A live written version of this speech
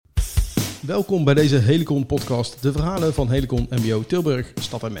Welkom bij deze Helicon podcast, de verhalen van Helicon MBO Tilburg,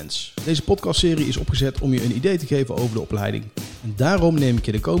 Stad en Mens. Deze podcastserie is opgezet om je een idee te geven over de opleiding. En daarom neem ik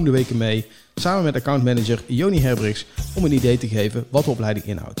je de komende weken mee, samen met accountmanager Joni Herbrigs, om een idee te geven wat de opleiding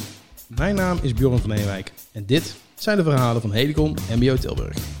inhoudt. Mijn naam is Bjorn van Eenwijk en dit zijn de verhalen van Helicon MBO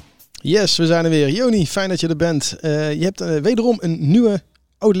Tilburg. Yes, we zijn er weer. Joni, fijn dat je er bent. Je hebt wederom een nieuwe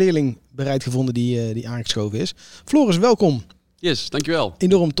oud-leerling bereid gevonden die aangeschoven is. Floris, welkom. Yes, dankjewel.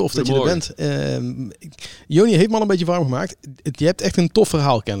 Enorm tof dat je er bent. Joni heeft me al een beetje warm gemaakt. Je hebt echt een tof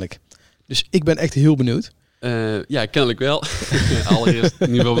verhaal kennelijk. Dus ik ben echt heel benieuwd. Ja, kennelijk wel. Allereerst in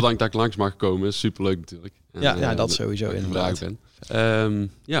ieder geval bedankt dat ik langs mag komen. Superleuk natuurlijk. Ja, dat sowieso inderdaad.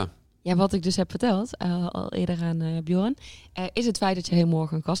 Ja, wat ik dus heb verteld, al eerder aan Bjorn, is het feit dat je heel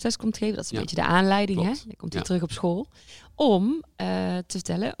morgen een gasttest komt geven. Dat is een beetje de aanleiding. Klopt. Hè? Je komt hier terug op school. Om te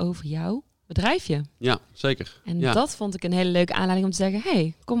vertellen over jouw bedrijfje. Ja, zeker. En dat vond ik een hele leuke aanleiding om te zeggen,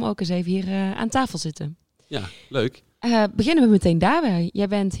 hey, kom ook eens even hier aan tafel zitten. Ja, leuk. Beginnen we meteen daarbij. Jij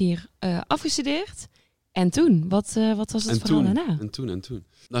bent hier afgestudeerd. En toen? Wat was het verhaal daarna? En toen. Nou, het is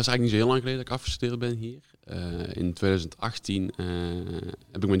eigenlijk niet zo heel lang geleden dat ik afgestudeerd ben hier. In 2018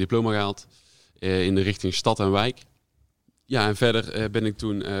 heb ik mijn diploma gehaald in de richting stad en wijk. Ja, en verder ben ik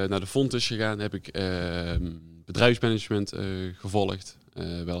toen naar de Fontes gegaan. Heb ik bedrijfsmanagement gevolgd.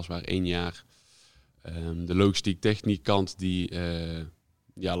 Weliswaar 1 jaar. De logistiek techniek kant die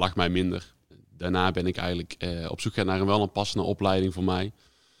lag mij minder. Daarna ben ik eigenlijk op zoek gegaan naar wel een passende opleiding voor mij.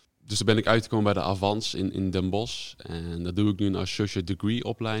 Dus dan ben ik uitgekomen bij de Avans in Den Bosch. En dat doe ik nu een associate degree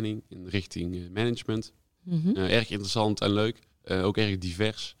opleiding in richting management. Mm-hmm. Erg interessant en leuk. Ook erg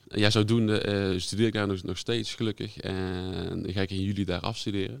divers. Ja, zodoende studeer ik daar nog steeds gelukkig. En ga ik in juli daar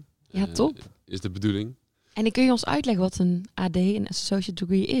afstuderen. Ja, top. Is de bedoeling. En dan kun je ons uitleggen wat een AD, een associate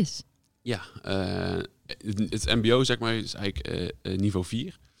degree, is? Ja, het mbo zeg maar is eigenlijk niveau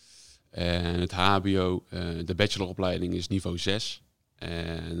 4. En het hbo, de bacheloropleiding is niveau 6.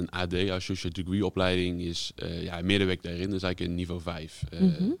 En een AD, associate degree opleiding, is middenweg daarin. Dat is eigenlijk een niveau 5.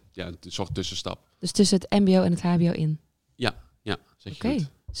 Ja, een soort tussenstap. Dus tussen het mbo en het hbo in? Ja, zeg je goed.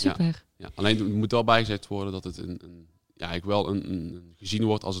 Super. Ja. Alleen het moet wel bijgezet worden dat het gezien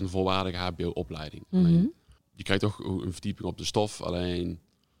wordt als een volwaardige hbo-opleiding. Mm-hmm. Je krijgt toch een verdieping op de stof, alleen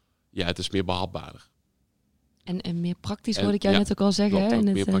het is meer behapbaarder. En meer praktisch, hoorde ik jou net ook al zeggen. Klopt, hè,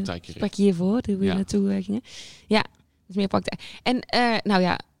 in meer het gesprek hiervoor, toen we naartoe gingen. Ja, dat is meer praktijk. En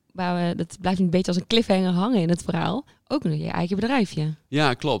dat blijft een beetje als een cliffhanger hangen in het verhaal. Ook nog je eigen bedrijfje.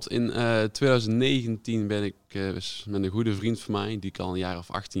 Ja, klopt. In 2019 ben ik met een goede vriend van mij, die ik al een jaar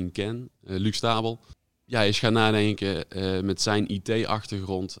of 18 ken, Luc Stabel. Ja, hij is gaan nadenken met zijn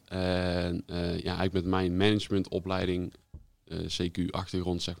IT-achtergrond en eigenlijk met mijn managementopleiding,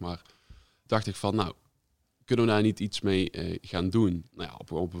 CQ-achtergrond zeg maar, dacht ik van kunnen we daar niet iets mee gaan doen? Nou ja,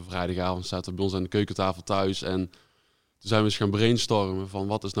 op een vrijdagavond zaten we bij ons aan de keukentafel thuis en toen zijn we eens gaan brainstormen van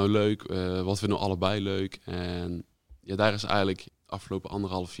wat is nou leuk, wat vinden we allebei leuk. En ja, daar is eigenlijk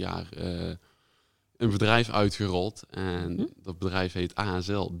afgelopen 1,5 jaar een bedrijf uitgerold. En dat bedrijf heet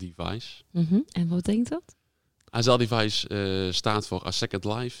ASL Device. Mm-hmm. En wat betekent dat? ASL Device staat voor A Second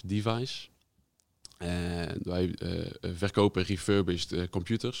Life Device. Wij verkopen refurbished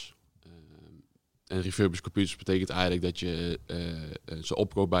computers. En refurbished computers betekent eigenlijk dat je ze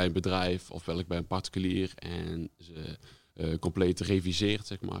opkoopt bij een bedrijf of welk bij een particulier en ze compleet reviseert,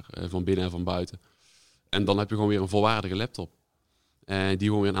 zeg maar, van binnen en van buiten. En dan heb je gewoon weer een volwaardige laptop. Die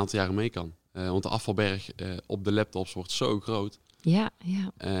gewoon weer een aantal jaren mee kan. Want de afvalberg op de laptops wordt zo groot. Ja.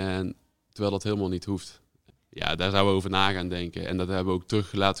 En terwijl dat helemaal niet hoeft. Ja, daar zouden we over na gaan denken. En dat hebben we ook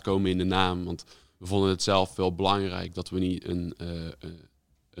terug laten komen in de naam. Want we vonden het zelf wel belangrijk dat we niet een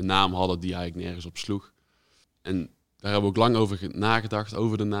naam hadden die eigenlijk nergens op sloeg. En daar hebben we ook lang over nagedacht,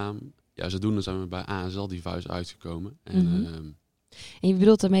 over de naam. Ja, zodoende zijn we bij ASL Device uitgekomen. En je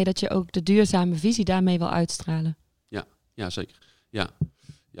bedoelt daarmee dat je ook de duurzame visie daarmee wil uitstralen? Ja, zeker. Ja,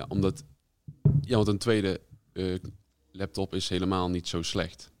 want een tweede laptop is helemaal niet zo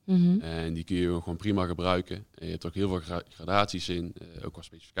slecht. Mm-hmm. En die kun je gewoon prima gebruiken. En je hebt ook heel veel gradaties in, ook qua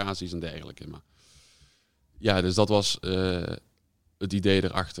specificaties en dergelijke. Maar ja, dus dat was het idee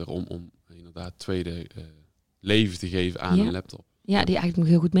erachter om inderdaad tweede leven te geven aan een laptop. Ja, die eigenlijk nog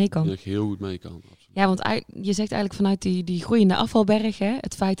heel goed mee kan. Die heel goed mee kan, absoluut. Ja, want je zegt eigenlijk vanuit die groeiende afvalberg, hè,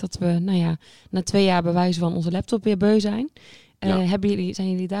 het feit dat we na 2 jaar bij wijze van onze laptop weer beu zijn.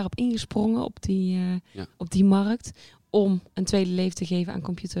 Zijn jullie daarop ingesprongen op die markt om een tweede leven te geven aan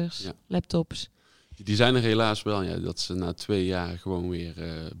computers, laptops? Die zijn er helaas wel, dat ze na 2 jaar gewoon weer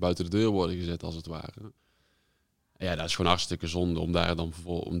buiten de deur worden gezet als het ware. Ja, dat is gewoon hartstikke zonde om daar dan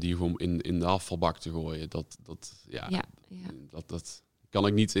om die gewoon in de afvalbak te gooien. Dat kan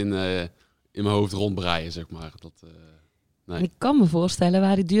ik niet in mijn hoofd rondbreien, zeg maar. Nee. En ik kan me voorstellen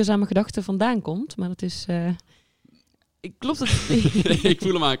waar die duurzame gedachte vandaan komt, maar dat is... Klopt het? Ik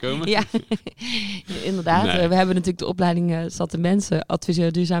voel hem aankomen. Ja, inderdaad. Nee. We hebben natuurlijk de opleiding Zat de Mensen,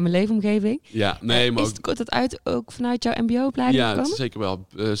 adviseur duurzame leefomgeving. Ja, nee, maar Komt het uit ook vanuit jouw mbo-opleiding ja, gekomen? zeker wel.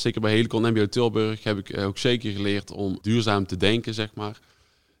 Zeker bij Helicon MBO Tilburg heb ik ook zeker geleerd om duurzaam te denken, zeg maar.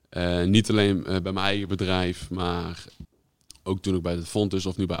 Niet alleen bij mijn eigen bedrijf, maar ook toen ik bij het Fontes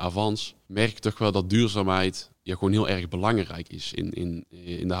of nu bij Avans, merk ik toch wel dat duurzaamheid gewoon heel erg belangrijk is in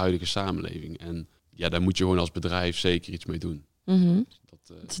de huidige samenleving. En ja, daar moet je gewoon als bedrijf zeker iets mee doen. Mm-hmm.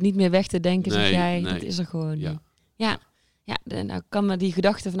 Het is niet meer weg te denken, zeg jij. Nee. Dat is er gewoon. Ja. Nou, ik kan me die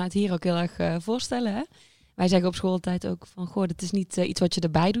gedachte vanuit hier ook heel erg voorstellen. Hè? Wij zeggen op schooltijd ook van, goh, dat is niet iets wat je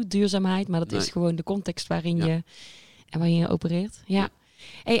erbij doet, duurzaamheid, maar dat is gewoon de context waarin je opereert. Ja.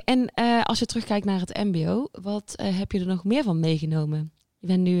 Hey, en als je terugkijkt naar het mbo, wat heb je er nog meer van meegenomen? Je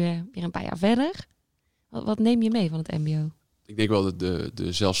bent nu weer een paar jaar verder. Wat neem je mee van het mbo? Ik denk wel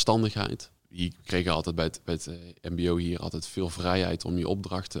de zelfstandigheid. Je kreeg altijd bij het mbo hier altijd veel vrijheid om je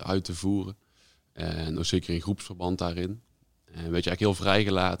opdrachten uit te voeren. En ook zeker in groepsverband daarin. En werd je eigenlijk heel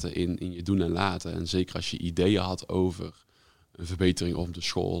vrijgelaten in je doen en laten. En zeker als je ideeën had over een verbetering op de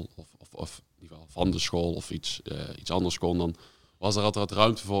school, of in ieder geval van de school, of iets anders kon, dan was er altijd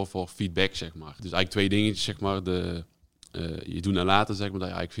ruimte voor feedback, zeg maar. Dus eigenlijk twee dingetjes, zeg maar. Je doen en laten, zeg maar, dat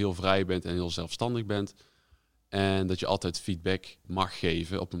je eigenlijk veel vrij bent en heel zelfstandig bent. En dat je altijd feedback mag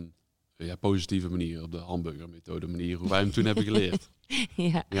geven op een positieve manier, op de hamburgermethode manier, hoe wij hem toen hebben geleerd.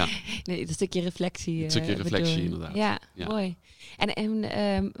 Ja. Nee, een stukje reflectie. Een stukje reflectie, inderdaad. Ja, mooi.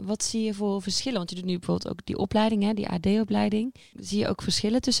 En wat zie je voor verschillen? Want je doet nu bijvoorbeeld ook die opleiding, hè, die AD-opleiding. Zie je ook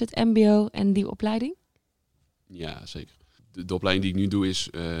verschillen tussen het mbo en die opleiding? Ja, zeker. De opleiding die ik nu doe is,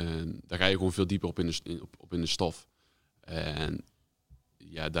 daar ga je gewoon veel dieper op in de stof. En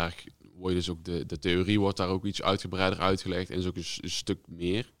ja, daar word je dus ook de theorie wordt daar ook iets uitgebreider uitgelegd en is ook een stuk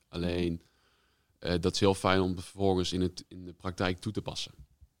meer. Alleen dat is heel fijn om vervolgens in de praktijk toe te passen.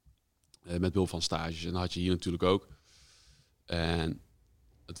 Met behulp van stages. En dat had je hier natuurlijk ook. En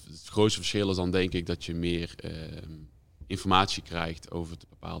het grootste verschil is dan denk ik dat je meer informatie krijgt over de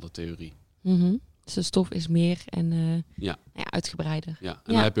bepaalde theorie. Mm-hmm. Dus de stof is meer en uitgebreider. Ja,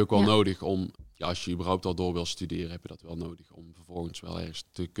 en dan heb je ook wel nodig om, als je überhaupt al door wil studeren, heb je dat wel nodig om vervolgens wel ergens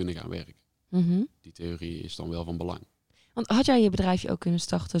te kunnen gaan werken. Mm-hmm. Die theorie is dan wel van belang. Want had jij je bedrijfje ook kunnen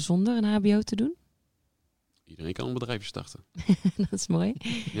starten zonder een hbo te doen? Iedereen kan een bedrijfje starten. Dat is mooi.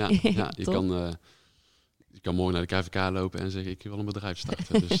 Ja, je kan morgen naar de KVK lopen en zeggen ik wil een bedrijf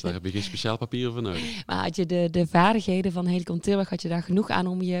starten. Dus daar heb je geen speciaal papieren voor nodig. Maar had je de vaardigheden van Helicon Tilburg, had je daar genoeg aan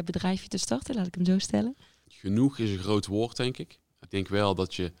om je bedrijfje te starten? Laat ik hem zo stellen. Genoeg is een groot woord, denk ik. Ik denk wel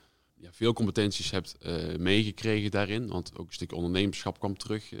dat je veel competenties hebt meegekregen daarin. Want ook een stukje ondernemerschap kwam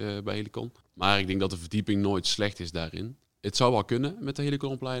terug bij Helicon. Maar ik denk dat de verdieping nooit slecht is daarin. Het zou wel kunnen met de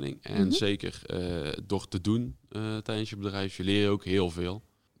Helicon-opleiding. En zeker door te doen tijdens je bedrijf. Je leert ook heel veel.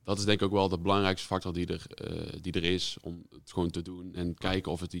 Dat is denk ik ook wel de belangrijkste factor die er is. Om het gewoon te doen en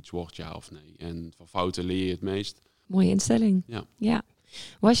kijken of het iets wordt, ja of nee. En van fouten leer je het meest. Mooie instelling. Ja.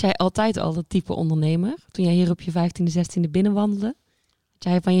 Was jij altijd al dat type ondernemer? Toen jij hier op je 15e, 16e binnenwandelde? Had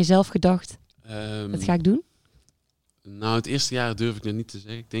jij van jezelf gedacht, wat ga ik doen? Nou, het eerste jaar durf ik het niet te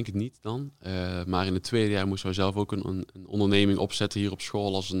zeggen. Ik denk het niet dan. Maar in het tweede jaar moesten we zelf ook een onderneming opzetten hier op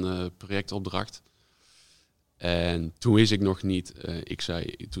school als een projectopdracht. En toen wist ik nog niet. Ik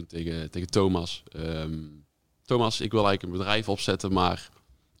zei toen tegen Thomas, Thomas, ik wil eigenlijk een bedrijf opzetten, maar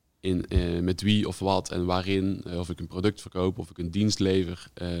met wie of wat en waarin, of ik een product verkoop of ik een dienst lever,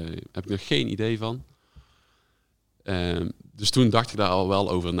 heb ik nog geen idee van. Dus toen dacht ik daar al wel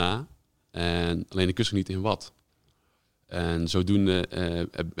over na. Alleen ik wist er niet in wat. En zodoende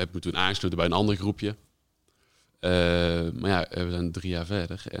heb ik me toen aangesloten bij een ander groepje. Maar ja, we zijn 3 jaar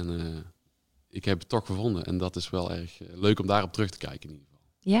verder en ik heb het toch gevonden. En dat is wel erg leuk om daarop terug te kijken in ieder geval.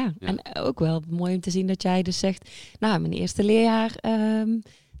 Ja, en ook wel mooi om te zien dat jij dus zegt, nou, mijn eerste leerjaar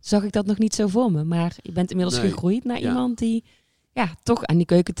zag ik dat nog niet zo voor me. Maar je bent inmiddels gegroeid naar iemand die toch aan die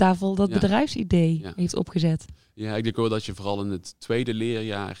keukentafel dat bedrijfsidee heeft opgezet. Ja, ik denk ook dat je vooral in het tweede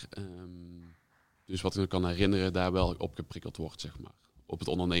leerjaar, dus wat ik me kan herinneren, daar wel op geprikkeld wordt, zeg maar. Op het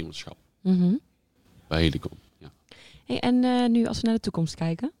ondernemerschap. Mm-hmm. Bij Helicon, ja. Hey, en nu als we naar de toekomst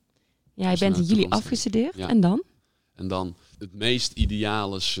kijken. Jij bent in juli afgestudeerd en dan? En dan, het meest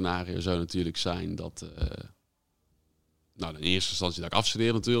ideale scenario zou natuurlijk zijn dat, in eerste instantie dat ik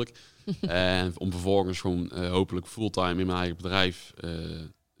afstudeer natuurlijk. En om vervolgens gewoon hopelijk fulltime in mijn eigen bedrijf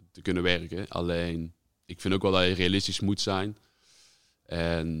te kunnen werken. Alleen, ik vind ook wel dat je realistisch moet zijn.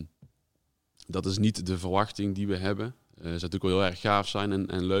 En dat is niet de verwachting die we hebben. Het zou natuurlijk wel heel erg gaaf zijn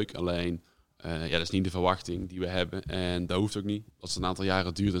en leuk. Alleen, dat is niet de verwachting die we hebben. En dat hoeft ook niet. Als het een aantal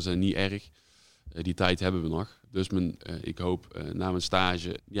jaren duurt, is dat niet erg. Die tijd hebben we nog. Dus ik hoop na mijn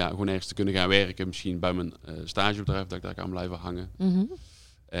stage gewoon ergens te kunnen gaan werken. Misschien bij mijn stagebedrijf, dat ik daar kan blijven hangen. Mm-hmm.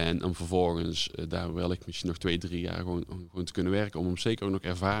 En om vervolgens daar wel ik misschien nog 2-3 jaar gewoon te kunnen werken. Om zeker ook nog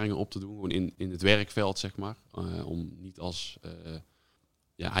ervaringen op te doen. Gewoon in het werkveld, zeg maar. Om niet als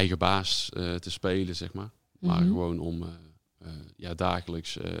eigen baas te spelen, zeg maar. Maar gewoon om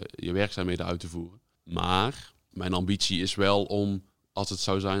dagelijks je werkzaamheden uit te voeren. Maar mijn ambitie is wel om, als het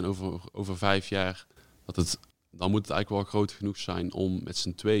zou zijn over 5 jaar, dan moet het eigenlijk wel groot genoeg zijn om met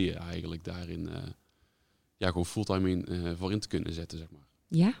z'n tweeën eigenlijk daarin gewoon fulltime voor in te kunnen zetten, zeg maar.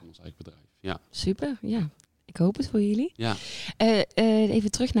 Ja. In ons eigen bedrijf. Ja. Super, ja. Ik hoop het voor jullie. Ja.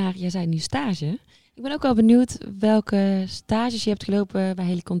 Even terug naar, jij zei nu stage. Ik ben ook wel benieuwd welke stages je hebt gelopen bij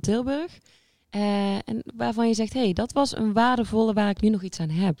Helicon Tilburg. En waarvan je zegt, dat was een waardevolle waar ik nu nog iets aan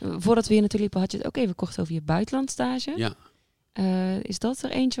heb. Voordat we hier naartoe liepen had je het ook even kort over je buitenlandstage. Ja. Is dat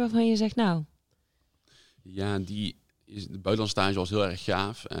er eentje waarvan je zegt, nou... Ja, de buitenlandstage was heel erg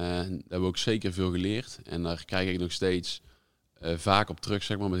gaaf. En daar hebben we ook zeker veel geleerd. En daar kijk ik nog steeds vaak op terug,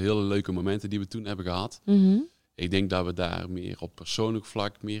 zeg maar, met hele leuke momenten die we toen hebben gehad. Mm-hmm. Ik denk dat we daar meer op persoonlijk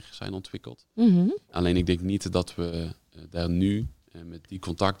vlak meer zijn ontwikkeld. Mm-hmm. Alleen ik denk niet dat we daar nu, met die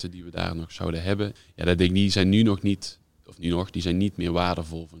contacten die we daar nog zouden hebben, dat denk ik niet, zijn nu nog niet, of nu nog, die zijn niet meer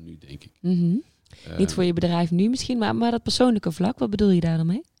waardevol voor nu, denk ik. Mm-hmm. Niet voor je bedrijf nu misschien, maar dat persoonlijke vlak, wat bedoel je daar dan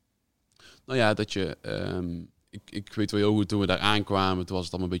mee? Nou ja, dat je, ik weet wel heel goed, toen we daar aankwamen, toen was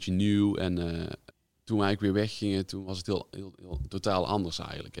het allemaal een beetje nieuw. En toen we eigenlijk weer weggingen, toen was het heel totaal anders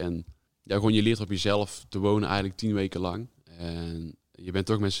eigenlijk. En gewoon je leert op jezelf te wonen eigenlijk 10 weken lang. En je bent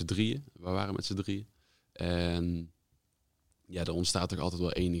toch met z'n drieën. We waren met z'n drieën. En er ontstaat toch altijd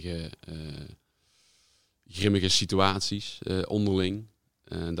wel enige grimmige situaties onderling.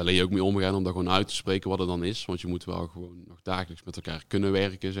 En daar leer je ook mee omgaan om daar gewoon uit te spreken wat het dan is. Want je moet wel gewoon nog dagelijks met elkaar kunnen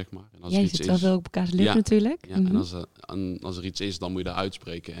werken, zeg maar. En als je zit wel veel op elkaars lip natuurlijk. Ja, en als er iets is, dan moet je daar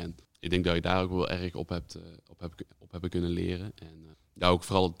uitspreken. En ik denk dat je daar ook wel erg op hebben kunnen leren. En ook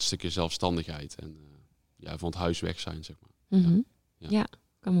vooral het stukje zelfstandigheid. En van het huis weg zijn, zeg maar. Mm-hmm. Ja,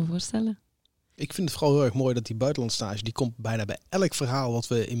 kan me voorstellen. Ik vind het vooral heel erg mooi dat die buitenlandstage, die komt bijna bij elk verhaal wat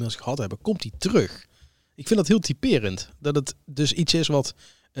we inmiddels gehad hebben, komt die terug. Ik vind dat heel typerend. Dat het dus iets is wat,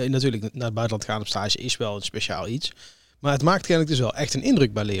 natuurlijk naar het buitenland gaan op stage is wel een speciaal iets. Maar het maakt kennelijk dus wel echt een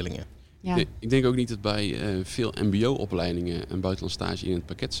indruk bij leerlingen. Ja. Ik denk ook niet dat bij veel mbo-opleidingen een buitenlandstage in het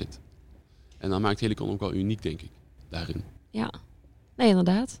pakket zit. En dat maakt Helicon ook wel uniek, denk ik, daarin. Ja, nee,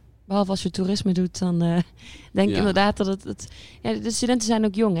 inderdaad. Behalve als je toerisme doet, dan denk ik inderdaad dat het... Ja, de studenten zijn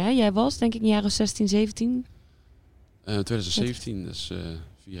ook jong, hè? Jij was, denk ik, in jaren 16, 17? 2017, dat is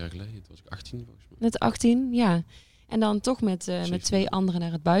 4 jaar geleden. Toen was ik 18, volgens mij. Net 18, ja. En dan toch met 2 anderen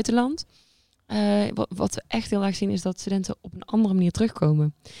naar het buitenland. Wat we echt heel erg zien is dat studenten op een andere manier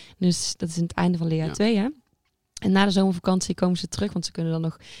terugkomen. Dus dat is in het einde van leerjaar 2, hè? En na de zomervakantie komen ze terug, want ze kunnen dan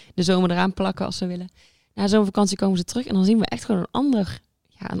nog de zomer eraan plakken als ze willen. Na de zomervakantie komen ze terug en dan zien we echt gewoon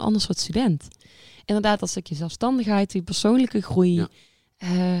een ander soort student. Inderdaad, dat stukje zelfstandigheid, die persoonlijke groei.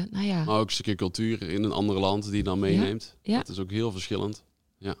 Ja. Maar ook een stukje cultuur in een ander land die je dan meeneemt. Ja. Dat is ook heel verschillend.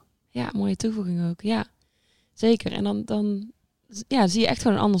 Ja, mooie toevoeging ook. Ja, zeker. En dan zie je echt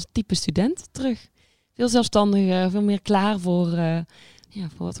gewoon een ander type student terug. Veel zelfstandiger, veel meer klaar voor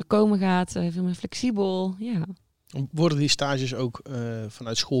wat er komen gaat. Veel meer flexibel. Ja. Worden die stages ook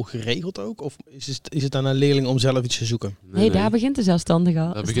vanuit school geregeld ook? Of is het aan een leerling om zelf iets te zoeken? Nee, daar begint de zelfstandigheid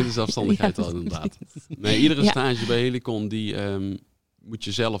al. Daar begint de zelfstandigheid al, inderdaad. Nee, iedere stage bij Helicon, die moet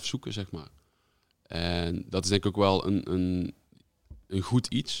je zelf zoeken, zeg maar. En dat is denk ik ook wel een goed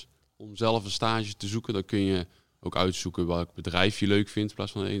iets, om zelf een stage te zoeken. Dan kun je ook uitzoeken welk bedrijf je leuk vindt, in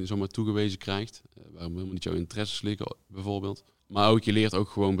plaats van dat je zomaar toegewezen krijgt. Waarom helemaal niet jouw interesses liggen, bijvoorbeeld. Maar ook, je leert ook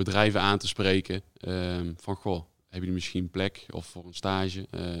gewoon bedrijven aan te spreken. Van, goh, heb je misschien plek of voor een stage?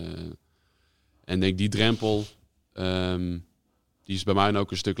 En denk die drempel, die is bij mij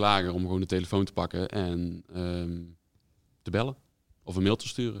ook een stuk lager om gewoon de telefoon te pakken en te bellen. Of een mail te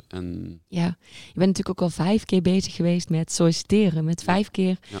sturen. Ja, je bent natuurlijk ook al 5 keer bezig geweest met solliciteren. Met 5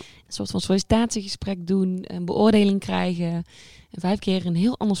 keer een soort van sollicitatiegesprek doen, een beoordeling krijgen. En 5 keer een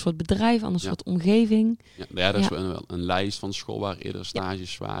heel ander soort bedrijf, ander soort omgeving. Ja, dat is wel een lijst van school waar eerder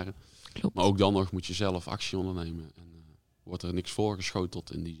stages waren. Klopt. Maar ook dan nog moet je zelf actie ondernemen. En wordt er niks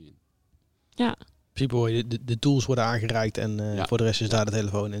voorgeschoteld in die zin. Ja. In principe de tools worden aangereikt en voor de rest is daar de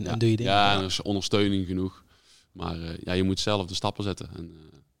telefoon en doe je dingen. Ja, er is ondersteuning genoeg. Maar je moet zelf de stappen zetten. En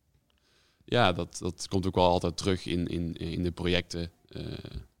dat komt ook wel altijd terug in de projecten.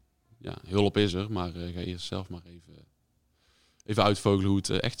 Hulp is er, maar ga eerst zelf maar even uitvogelen hoe het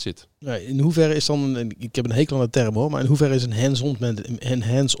echt zit. Ja, in hoeverre is dan, ik heb een hekel aan de term hoor, maar in hoeverre is een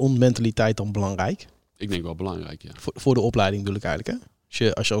hands-on mentaliteit dan belangrijk? Ik denk wel belangrijk, ja. Voor de opleiding bedoel ik eigenlijk, hè?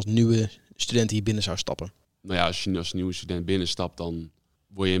 Als je als nieuwe student hier binnen zou stappen. Nou ja, als je als nieuwe student binnenstapt, dan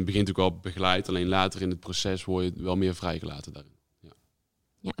word je in het begin natuurlijk wel begeleid. Alleen later in het proces word je wel meer vrijgelaten daarin.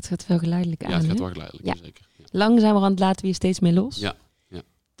 Ja, het gaat wel geleidelijk aan. Ja, het gaat hè? wel geleidelijk, Ja. zeker. Ja. Langzamerhand laten we je steeds meer los. Ja.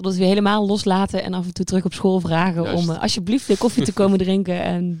 Totdat we je helemaal loslaten en af en toe terug op school vragen Juist. om alsjeblieft de koffie te komen drinken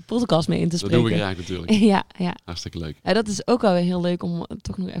en podcast mee in te Dat spreken. doen we graag natuurlijk. Ja. Hartstikke leuk. Ja, dat is ook wel weer heel leuk om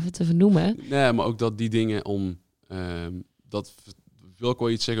toch nog even te vernoemen. Nee, maar ook dat die dingen dat wil ik wel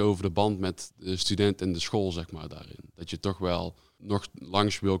iets zeggen over de band met de student en de school, zeg maar, daarin. Dat je toch wel nog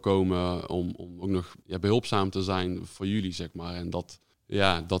langs wil komen om ook nog behulpzaam te zijn voor jullie, zeg maar. En dat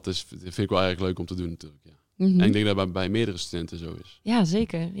vind ik wel erg leuk om te doen natuurlijk, ja. Mhm. En ik denk dat dat bij meerdere studenten zo is. Ja,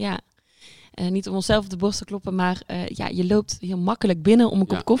 zeker. Ja. Niet om onszelf op de borst te kloppen, maar je loopt heel makkelijk binnen om een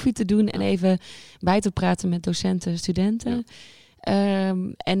kop koffie te doen en even bij te praten met docenten, studenten. Ja.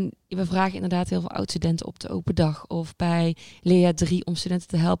 En we vragen inderdaad heel veel oud-studenten op de open dag of bij Lea 3 om studenten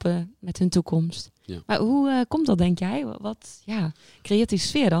te helpen met hun toekomst. Ja. Maar hoe komt dat, denk jij? Wat creëert die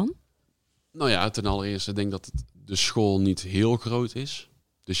sfeer dan? Nou ja, ten allereerste denk ik dat de school niet heel groot is.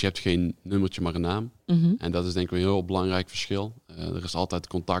 Dus je hebt geen nummertje, maar een naam. Mhm. En dat is denk ik een heel belangrijk verschil. Er is altijd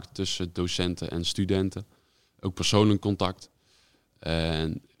contact tussen docenten en studenten. Ook persoonlijk contact.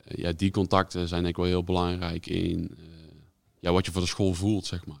 En die contacten zijn denk ik wel heel belangrijk in wat je voor de school voelt,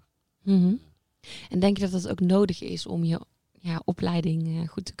 zeg maar. Mhm. En denk je dat dat ook nodig is om je opleiding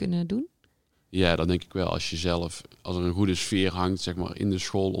goed te kunnen doen? Ja, dat denk ik wel. Als er een goede sfeer hangt, zeg maar, in de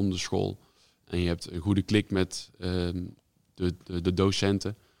school, om de school. En je hebt een goede klik met de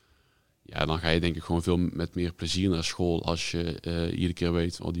docenten. Ja, dan ga je denk ik gewoon veel met meer plezier naar school als je iedere keer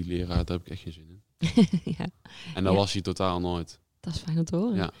weet, die leraar, daar heb ik echt geen zin in. Ja. En dat was hij totaal nooit. Dat is fijn om te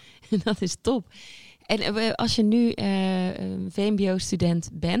horen. Ja. Dat is top. En als je nu VMBO-student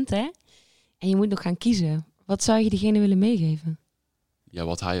bent, hè, en je moet nog gaan kiezen, wat zou je diegene willen meegeven? Ja,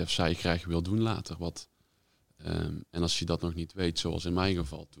 wat hij of zij graag wil doen later. En als je dat nog niet weet, zoals in mijn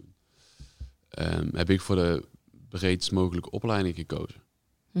geval toen, heb ik voor de breedst mogelijke opleiding gekozen.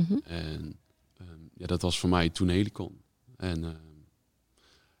 Mm-hmm. En dat was voor mij toen Helicon. En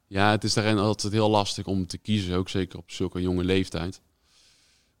het is daarin altijd heel lastig om te kiezen, ook zeker op zulke jonge leeftijd.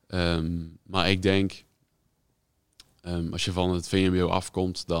 Maar ik denk, als je van het VMBO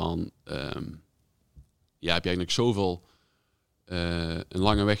afkomt, dan heb je eigenlijk zoveel een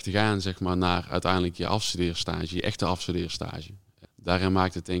lange weg te gaan, zeg maar, naar uiteindelijk je afstudeerstage, je echte afstudeerstage. Daarin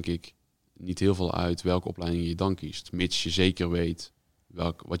maakt het denk ik niet heel veel uit welke opleiding je dan kiest, mits je zeker weet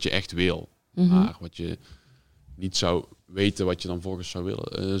wat je echt wil. Mm-hmm. Maar wat je niet zou weten wat je dan volgens zou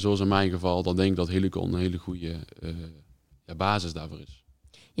willen. Zoals in mijn geval, dan denk ik dat Helicon een hele goede basis daarvoor is.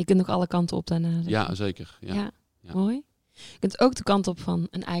 Je kunt ook alle kanten op daarna. Ja, zeker. Ja. Mooi. Je kunt ook de kant op van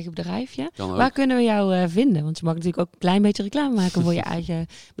een eigen bedrijfje. Kan ook. Waar kunnen we jou vinden? Want je mag natuurlijk ook een klein beetje reclame maken voor je eigen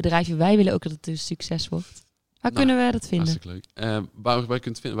bedrijfje. Wij willen ook dat het dus succes wordt. Waar kunnen we dat vinden? Hartstikke leuk. Waar wij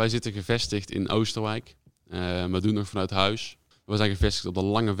kunt vinden? Wij zitten gevestigd in Oosterwijk. We doen nog vanuit huis. We zijn gevestigd op de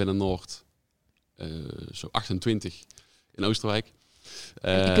Lange Venne-Noord. Zo 28 in Oosterwijk.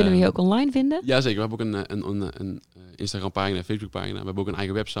 En kunnen we je ook online vinden? Jazeker, we hebben ook een Instagram-pagina, een Facebook-pagina. We hebben ook een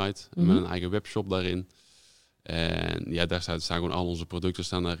eigen website met een eigen webshop daarin. En daar staan gewoon al onze producten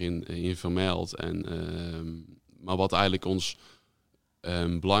staan daarin in vermeld. Maar wat eigenlijk ons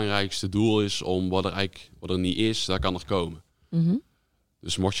belangrijkste doel is, om wat er niet is, daar kan er komen. Mm-hmm.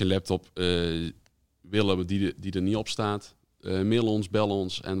 Dus mocht je een laptop willen die er niet op staat, mail ons, bel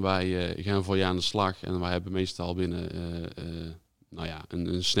ons en wij gaan voor je aan de slag. En wij hebben meestal binnen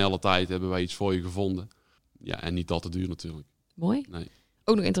een snelle tijd hebben wij iets voor je gevonden. Ja, en niet al te duur natuurlijk. Mooi. Nee.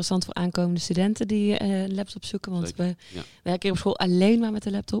 Ook nog interessant voor aankomende studenten die een laptop zoeken. Want Zeker. we werken hier op school alleen maar met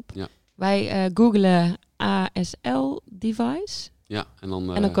de laptop. Ja. Wij googelen ASL device. Ja, en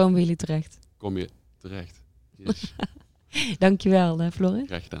dan komen we jullie terecht. kom je terecht. Yes. Dankjewel, Floris.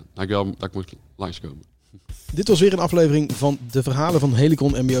 Graag gedaan. Dankjewel dat ik mocht langskomen. Dit was weer een aflevering van de verhalen van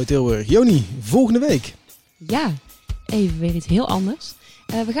Helicon MBO Tilburg. Joni, volgende week. Ja, even weer iets heel anders.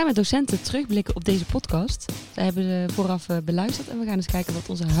 We gaan met docenten terugblikken op deze podcast. Zij hebben ze vooraf beluisterd en we gaan eens kijken wat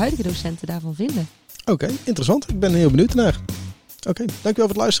onze huidige docenten daarvan vinden. Oké, interessant. Ik ben heel benieuwd naar. Oké, dankjewel voor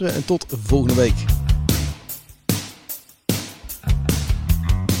het luisteren en tot volgende week.